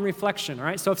thought and reflection, all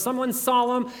right? So if someone's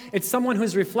solemn, it's someone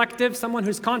who's reflective, someone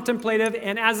who's contemplative,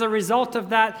 and as a result of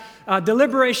that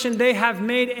deliberation, they have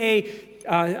made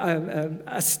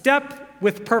a step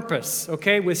with purpose,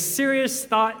 okay? With serious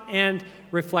thought and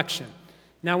reflection.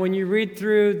 Now, when you read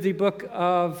through the book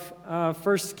of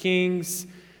 1 Kings,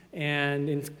 and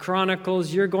in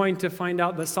Chronicles, you're going to find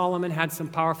out that Solomon had some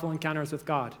powerful encounters with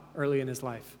God early in his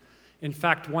life. In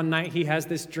fact, one night he has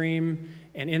this dream,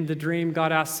 and in the dream,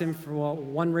 God asks him for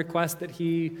one request that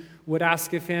he would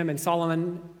ask of him, and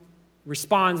Solomon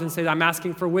responds and says, I'm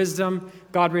asking for wisdom.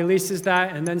 God releases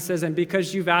that and then says, and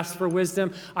because you've asked for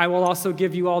wisdom, I will also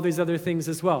give you all these other things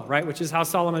as well, right? Which is how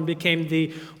Solomon became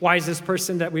the wisest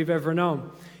person that we've ever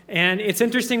known. And it's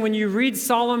interesting when you read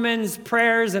Solomon's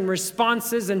prayers and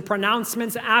responses and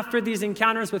pronouncements after these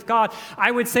encounters with God, I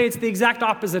would say it's the exact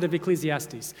opposite of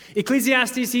Ecclesiastes.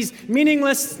 Ecclesiastes, he's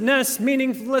meaninglessness,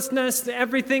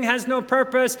 everything has no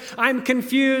purpose, I'm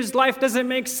confused, life doesn't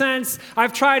make sense,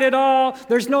 I've tried it all,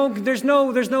 there's no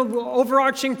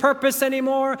overarching purpose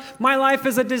anymore, my life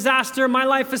is a disaster, my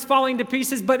life is falling to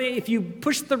pieces. But if you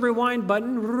push the rewind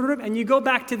button and you go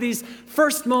back to these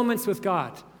first moments with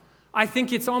God, I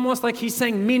think it's almost like he's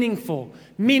saying meaningful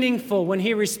when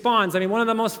he responds. I mean, one of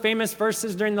the most famous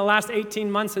verses during the last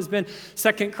 18 months has been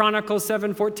 2 Chronicles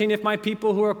 7:14. If my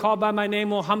people who are called by my name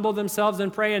will humble themselves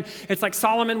and pray. And it's like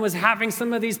Solomon was having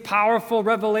some of these powerful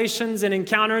revelations and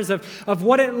encounters of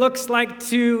what it looks like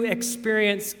to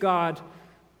experience God.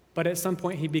 But at some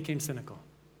point he became cynical.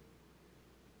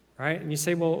 Right? And you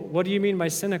say, well, what do you mean by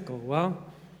cynical? Well,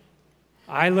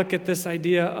 I look at this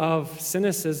idea of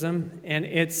cynicism, and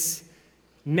it's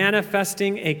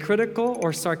manifesting a critical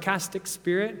or sarcastic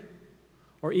spirit,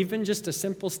 or even just a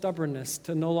simple stubbornness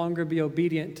to no longer be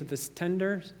obedient to this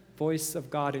tender voice of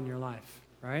God in your life,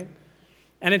 right?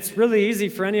 And it's really easy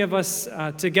for any of us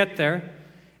to get there.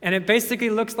 And it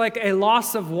basically looks like a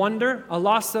loss of wonder, a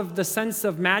loss of the sense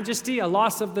of majesty, a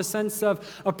loss of the sense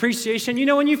of appreciation. You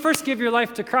know, when you first give your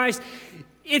life to Christ,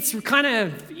 it's kind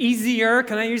of easier,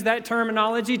 can I use that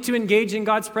terminology, to engage in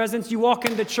God's presence. You walk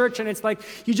into church and it's like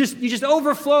you just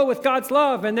overflow with God's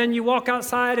love. And then you walk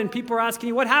outside and people are asking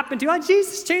you, what happened to you? Oh,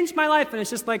 Jesus changed my life. And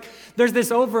it's just like there's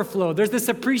this overflow. There's this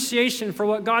appreciation for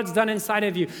what God's done inside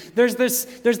of you. There's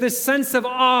this sense of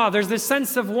awe. There's this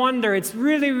sense of wonder. It's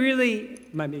really,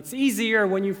 it's easier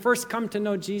when you first come to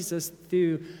know Jesus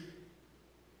to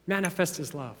manifest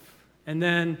his love. And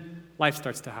then life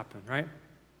starts to happen, right?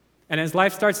 And as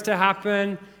life starts to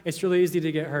happen, it's really easy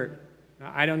to get hurt.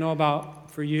 I don't know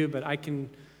about for you, but I can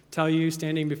tell you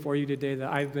standing before you today that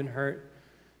I've been hurt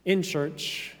in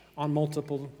church on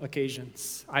multiple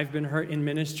occasions. I've been hurt in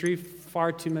ministry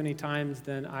far too many times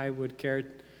than I would care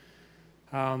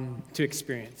to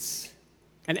experience.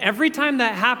 And every time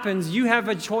that happens, you have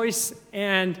a choice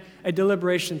and a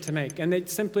deliberation to make. And it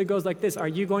simply goes like this. Are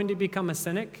you going to become a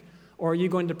cynic, or are you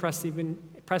going to press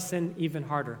in even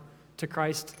harder to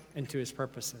Christ and to his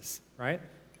purposes, right?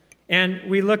 And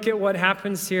we look at what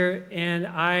happens here, and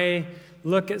I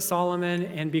look at Solomon,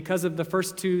 and because of the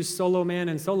first two, solo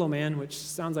man, which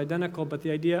sounds identical, but the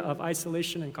idea of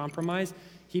isolation and compromise,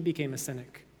 he became a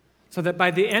cynic. So that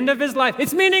by the end of his life,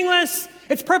 it's meaningless,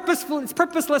 it's purposeful, it's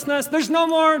purposelessness, there's no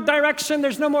more direction,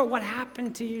 there's no more. What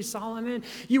happened to you, Solomon?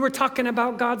 You were talking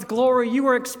about God's glory, you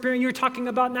were talking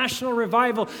about national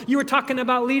revival, you were talking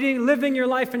about living your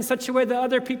life in such a way that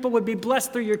other people would be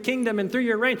blessed through your kingdom and through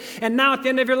your reign. And now at the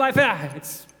end of your life,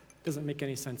 it doesn't make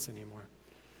any sense anymore.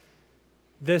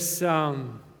 This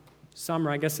summer,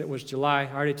 I guess it was July,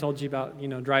 I already told you about,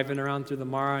 driving around through the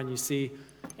Mara and you see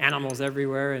animals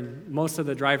everywhere, and most of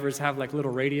the drivers have like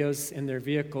little radios in their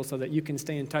vehicle so that you can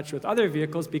stay in touch with other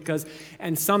vehicles, because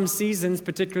in some seasons,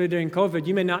 particularly during COVID,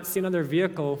 you may not see another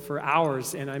vehicle for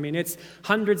hours. And I mean, it's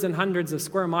hundreds and hundreds of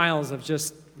square miles of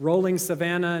just rolling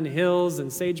savanna and hills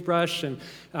and sagebrush and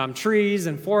trees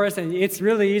and forests, and it's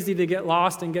really easy to get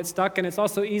lost and get stuck, and it's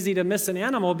also easy to miss an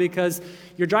animal because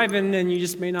you're driving and you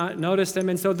just may not notice them.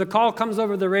 And so the call comes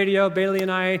over the radio. Bailey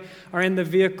and I are in the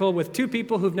vehicle with two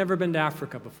people who've never been to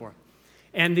Africa before.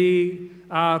 And the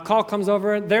call comes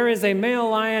over, there is a male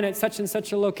lion at such and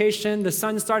such a location, the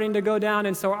sun's starting to go down,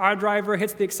 and so our driver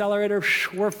hits the accelerator,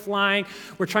 we're flying,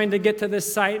 we're trying to get to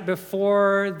this site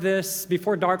before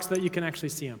dark so that you can actually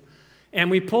see him.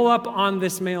 And we pull up on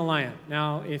this male lion.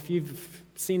 Now, if you've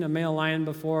seen a male lion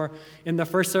before, in the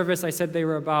first service I said they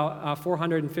were about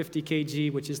 450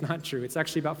 kg, which is not true. It's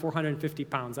actually about 450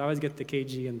 pounds. I always get the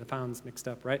kg and the pounds mixed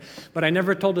up, right? But I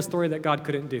never told a story that God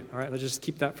couldn't do, all right? Let's just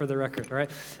keep that for the record, all right?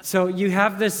 So you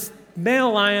have this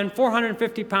male lion,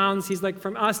 450 pounds. He's like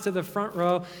from us to the front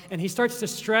row, and he starts to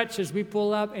stretch as we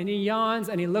pull up, and he yawns,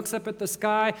 and he looks up at the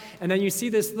sky, and then you see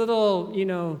this little,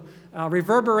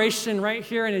 reverberation right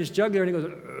here in his jugular, and he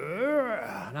goes,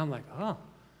 "Urgh," and I'm like, oh,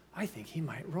 I think he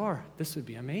might roar. This would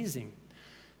be amazing.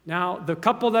 Now, the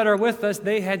couple that are with us,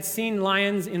 they had seen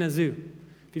lions in a zoo.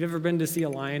 If you've ever been to see a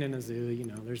lion in a zoo,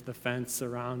 there's the fence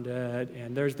around it,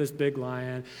 and there's this big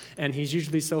lion, and he's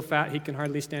usually so fat he can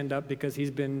hardly stand up because he's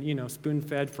been,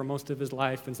 spoon-fed for most of his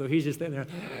life, and so he's just there,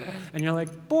 and you're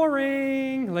like,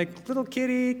 boring, like little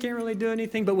kitty, can't really do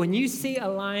anything. But when you see a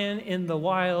lion in the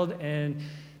wild, and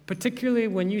particularly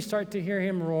when you start to hear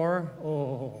him roar,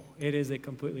 oh, it is a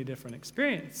completely different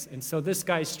experience. And so this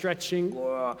guy's stretching,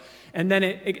 and then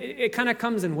it kind of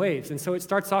comes in waves. And so it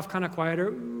starts off kind of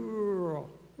quieter,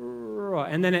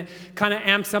 and then it kind of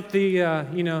amps up the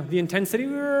intensity,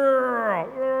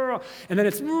 and then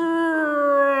it's,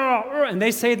 and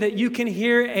they say that you can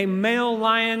hear a male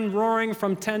lion roaring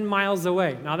from 10 miles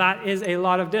away. Now that is a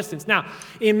lot of distance. Now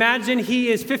imagine he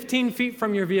is 15 feet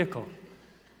from your vehicle.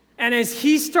 And as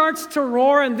he starts to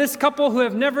roar, and this couple who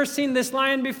have never seen this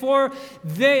lion before,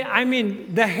 the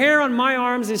hair on my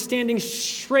arms is standing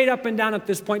straight up and down at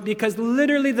this point because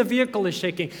literally the vehicle is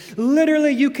shaking.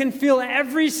 Literally, you can feel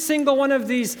every single one of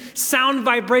these sound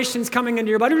vibrations coming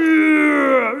into your body.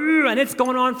 And it's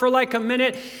going on for like a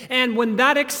minute. And when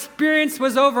that experience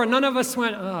was over, none of us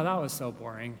went, oh, that was so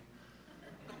boring.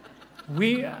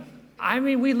 We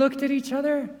looked at each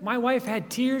other. My wife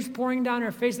had tears pouring down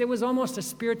her face. It was almost a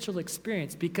spiritual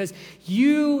experience because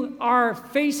you are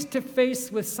face to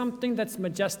face with something that's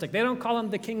majestic. They don't call him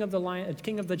the king of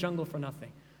the jungle for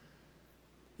nothing.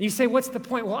 You say, what's the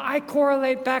point? Well, I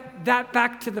correlate that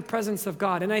back to the presence of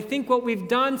God. And I think what we've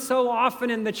done so often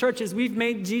in the church is we've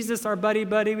made Jesus our buddy.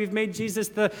 We've made Jesus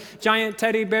the giant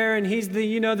teddy bear, and he's the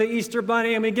Easter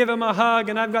bunny, and we give him a hug,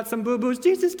 and I've got some boo-boos.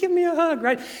 Jesus, give me a hug,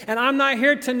 right? And I'm not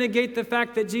here to negate the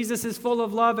fact that Jesus is full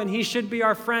of love, and he should be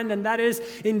our friend, and that is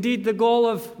indeed the goal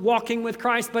of walking with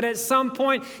Christ. But at some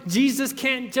point, Jesus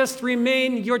can't just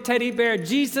remain your teddy bear.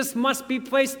 Jesus must be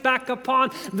placed back upon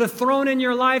the throne in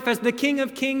your life as the King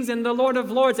of Kings and the Lord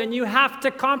of Lords, and you have to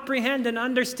comprehend and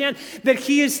understand that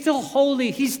he is still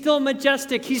holy, he's still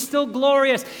majestic, he's still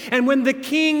glorious. And when the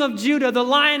King of Judah, the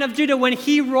Lion of Judah, when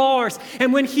he roars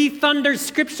and when he thunders,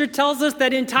 Scripture tells us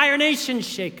that entire nations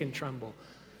shake and tremble.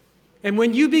 And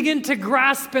when you begin to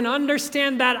grasp and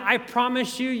understand that, I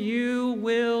promise you, you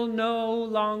will no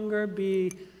longer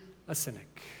be a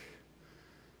cynic.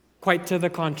 Quite to the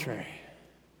contrary,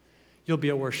 you'll be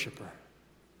a worshiper.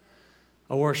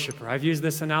 A worshiper. I've used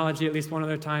this analogy at least one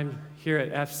other time here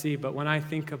at FC, but when I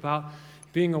think about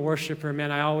being a worshiper,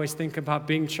 man, I always think about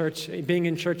being in church in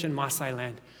Maasai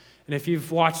land. And if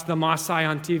you've watched the Maasai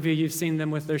on TV, you've seen them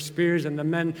with their spears and the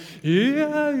men,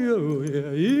 and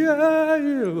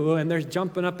they're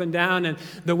jumping up and down, and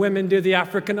the women do the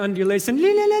African undulation,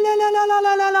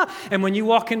 and when you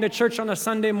walk into church on a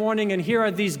Sunday morning, and here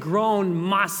are these grown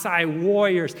Maasai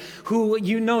warriors who,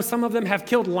 some of them have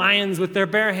killed lions with their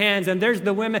bare hands, and there's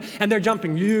the women, and they're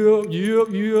jumping,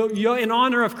 in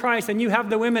honor of Christ, and you have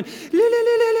the women,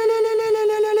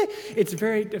 it's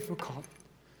very difficult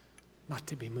not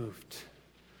to be moved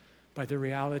by the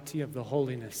reality of the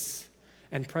holiness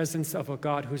and presence of a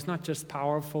God who's not just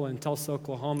powerful in Tulsa,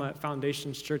 Oklahoma at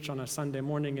Foundations Church on a Sunday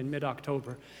morning in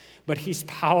mid-October, but he's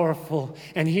powerful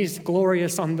and he's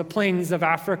glorious on the plains of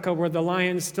Africa where the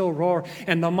lions still roar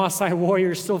and the Maasai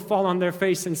warriors still fall on their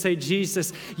face and say,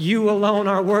 Jesus, you alone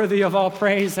are worthy of all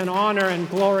praise and honor and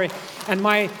glory. And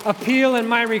my appeal and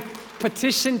my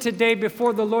petition today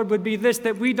before the Lord would be this,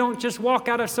 that we don't just walk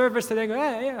out of service today and go,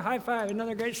 hey, yeah, high five,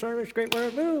 another great service, great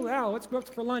word, ooh, wow, let's go up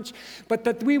for lunch. But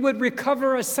that we would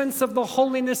recover a sense of the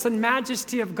holiness and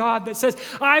majesty of God that says,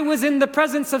 I was in the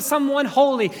presence of someone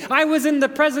holy. I was in the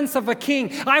presence of a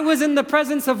king. I was in the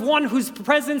presence of one whose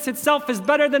presence itself is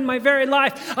better than my very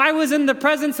life. I was in the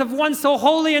presence of one so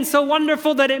holy and so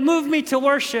wonderful that it moved me to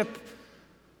worship.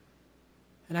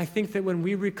 And I think that when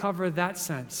we recover that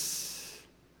sense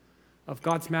of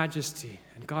God's majesty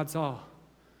and God's awe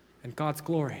and God's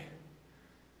glory,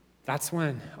 that's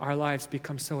when our lives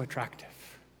become so attractive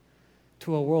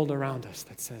to a world around us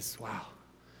that says, wow,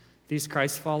 these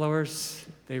Christ followers,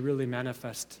 they really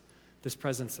manifest this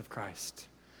presence of Christ.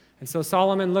 And so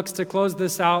Solomon looks to close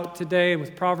this out today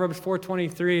with Proverbs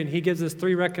 4:23, and he gives us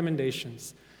 3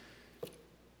 recommendations.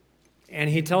 And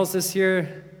he tells us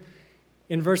here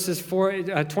in verses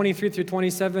 23 through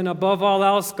 27, above all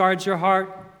else, guard your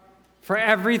heart, for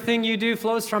everything you do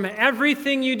flows from it.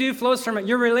 Everything you do flows from it.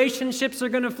 Your relationships are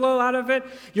going to flow out of it.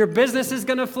 Your business is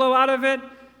going to flow out of it.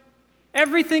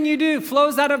 Everything you do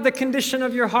flows out of the condition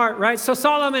of your heart, right? So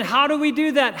Solomon, how do we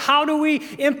do that? How do we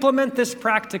implement this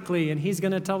practically? And he's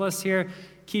going to tell us here,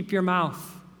 keep your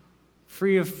mouth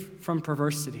free from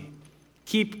perversity.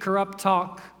 Keep corrupt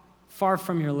talk far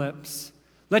from your lips.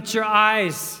 Let your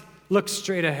eyes look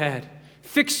straight ahead.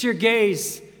 Fix your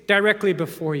gaze directly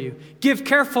before you. Give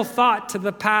careful thought to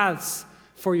the paths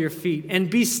for your feet, and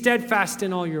be steadfast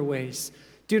in all your ways.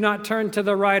 Do not turn to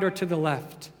the right or to the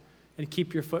left, and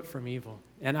keep your foot from evil.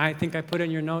 And I think I put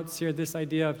in your notes here this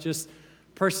idea of just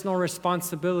personal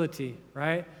responsibility,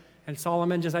 right? And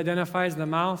Solomon just identifies the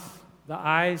mouth, the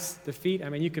eyes, the feet. I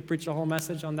mean, you could preach a whole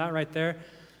message on that right there.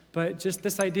 but just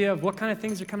this idea of what kind of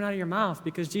things are coming out of your mouth,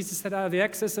 because Jesus said out of the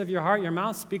excess of your heart, your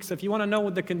mouth speaks. So if you want to know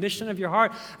what the condition of your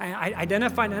heart,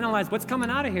 identify and analyze what's coming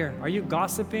out of here. Are you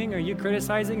gossiping? Are you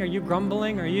criticizing? Are you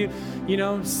grumbling? Are you,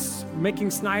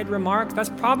 making snide remarks? That's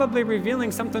probably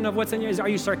revealing something of what's in you. Are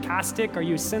you sarcastic? Are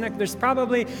you cynic? There's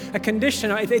probably a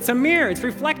condition. It's a mirror. It's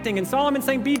reflecting. And Solomon's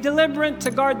saying, be deliberate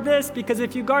to guard this, because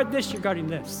if you guard this, you're guarding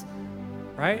this,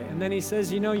 right? And then he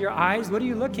says, your eyes, what are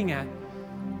you looking at?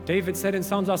 David said in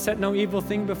Psalms, I'll set no evil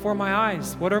thing before my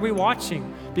eyes. What are we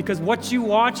watching? Because what you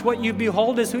watch, what you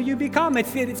behold is who you become.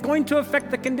 It's going to affect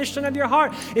the condition of your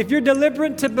heart. If you're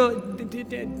deliberate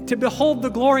to behold the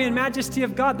glory and majesty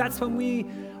of God, that's when we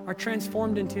are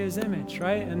transformed into his image,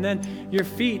 right? And then your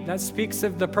feet, that speaks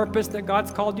of the purpose that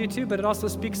God's called you to, but it also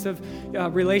speaks of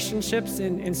relationships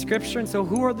in Scripture. And so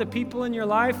who are the people in your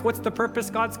life? What's the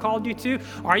purpose God's called you to?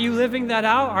 Are you living that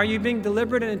out? Are you being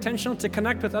deliberate and intentional to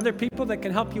connect with other people that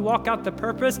can help you walk out the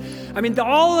purpose?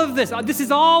 All of this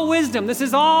is all wisdom. This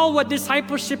is all what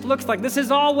discipleship looks like. This is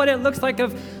all what it looks like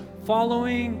of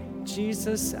following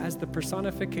Jesus as the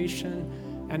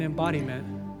personification and embodiment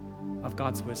of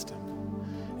God's wisdom.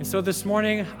 And so this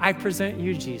morning, I present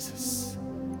you, Jesus,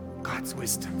 God's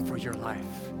wisdom for your life.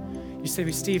 You say to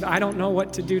me, Steve, I don't know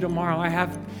what to do tomorrow. I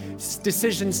have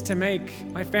decisions to make.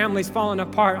 My family's falling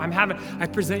apart. I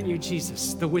present you,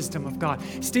 Jesus, the wisdom of God.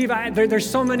 Steve, there's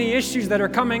so many issues that are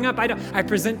coming up. I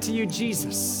present to you,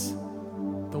 Jesus,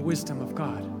 the wisdom of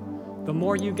God. The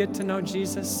more you get to know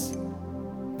Jesus,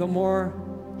 the more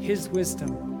his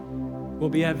wisdom will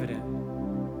be evident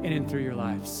in and through your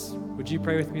lives. Would you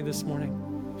pray with me this morning?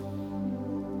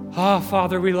 Oh,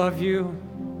 Father, we love you.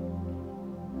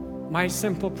 My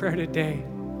simple prayer today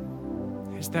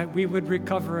is that we would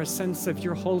recover a sense of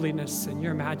your holiness and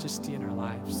your majesty in our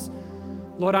lives.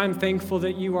 Lord, I'm thankful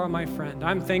that you are my friend.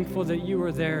 I'm thankful that you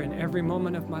are there in every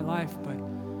moment of my life, but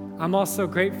I'm also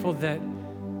grateful that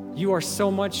you are so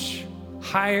much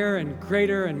higher and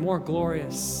greater and more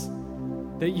glorious,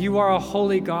 that you are a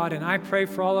holy God. And I pray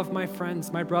for all of my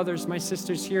friends, my brothers, my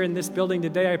sisters here in this building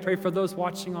today. I pray for those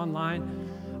watching online.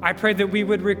 I pray that we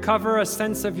would recover a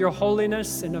sense of your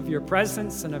holiness and of your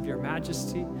presence and of your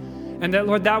majesty. And that,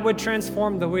 Lord, that would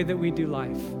transform the way that we do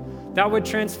life. That would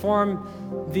transform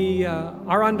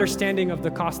our understanding of the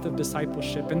cost of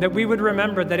discipleship. And that we would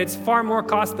remember that it's far more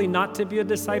costly not to be a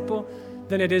disciple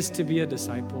than it is to be a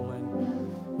disciple.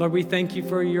 And Lord, we thank you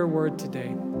for your word today.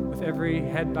 With every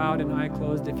head bowed and eye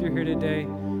closed, if you're here today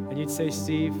and you'd say,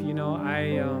 Steve,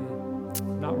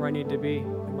 I'm not where I need to be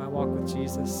in my walk with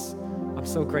Jesus. I'm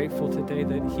so grateful today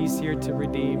that he's here to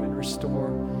redeem and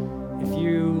restore. If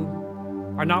you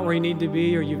are not where you need to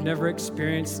be, or you've never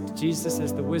experienced Jesus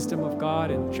as the wisdom of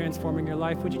God and transforming your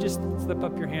life, would you just slip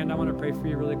up your hand? I want to pray for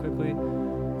you really quickly.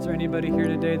 Is there anybody here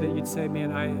today that you'd say,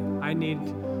 man, I need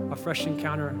a fresh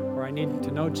encounter, or I need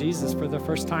to know Jesus for the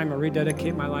first time, or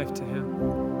rededicate my life to him?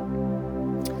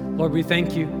 Lord, we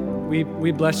thank you.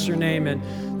 We bless your name. And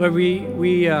Lord,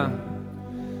 we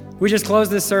just close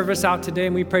this service out today,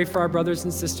 and we pray for our brothers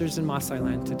and sisters in Maasai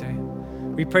land today.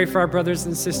 We pray for our brothers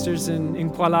and sisters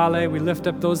in Kualale. We lift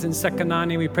up those in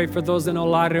Sekanani. We pray for those in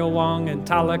Olareowang and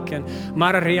Talak and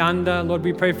Mararianda. Lord,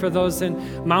 we pray for those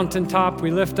in Mountaintop.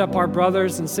 We lift up our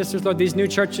brothers and sisters, Lord, these new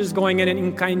churches going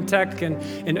in Kaintek and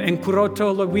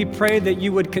Kuroto. Lord, we pray that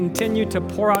you would continue to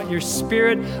pour out your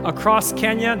spirit across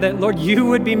Kenya, that, Lord, you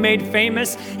would be made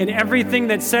famous in everything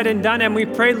that's said and done. And we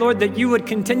pray, Lord, that you would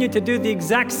continue to do the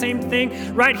exact same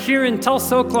thing right here in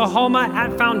Tulsa, Oklahoma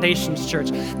at Foundations Church,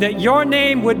 that your name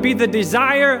would be the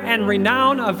desire and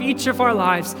renown of each of our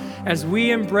lives as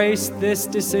we embrace this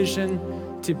decision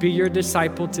to be your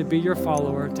disciple, to be your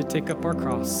follower, to take up our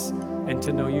cross, and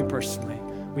to know you personally.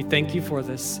 We thank you for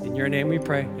this. In your name we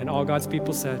pray. And all God's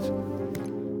people said.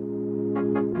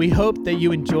 We hope that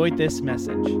you enjoyed this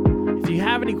message. If you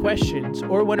have any questions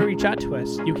or want to reach out to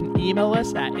us, you can email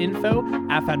us at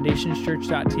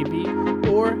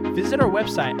info@foundationschurch.tv or visit our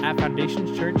website at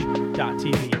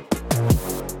foundationschurch.tv.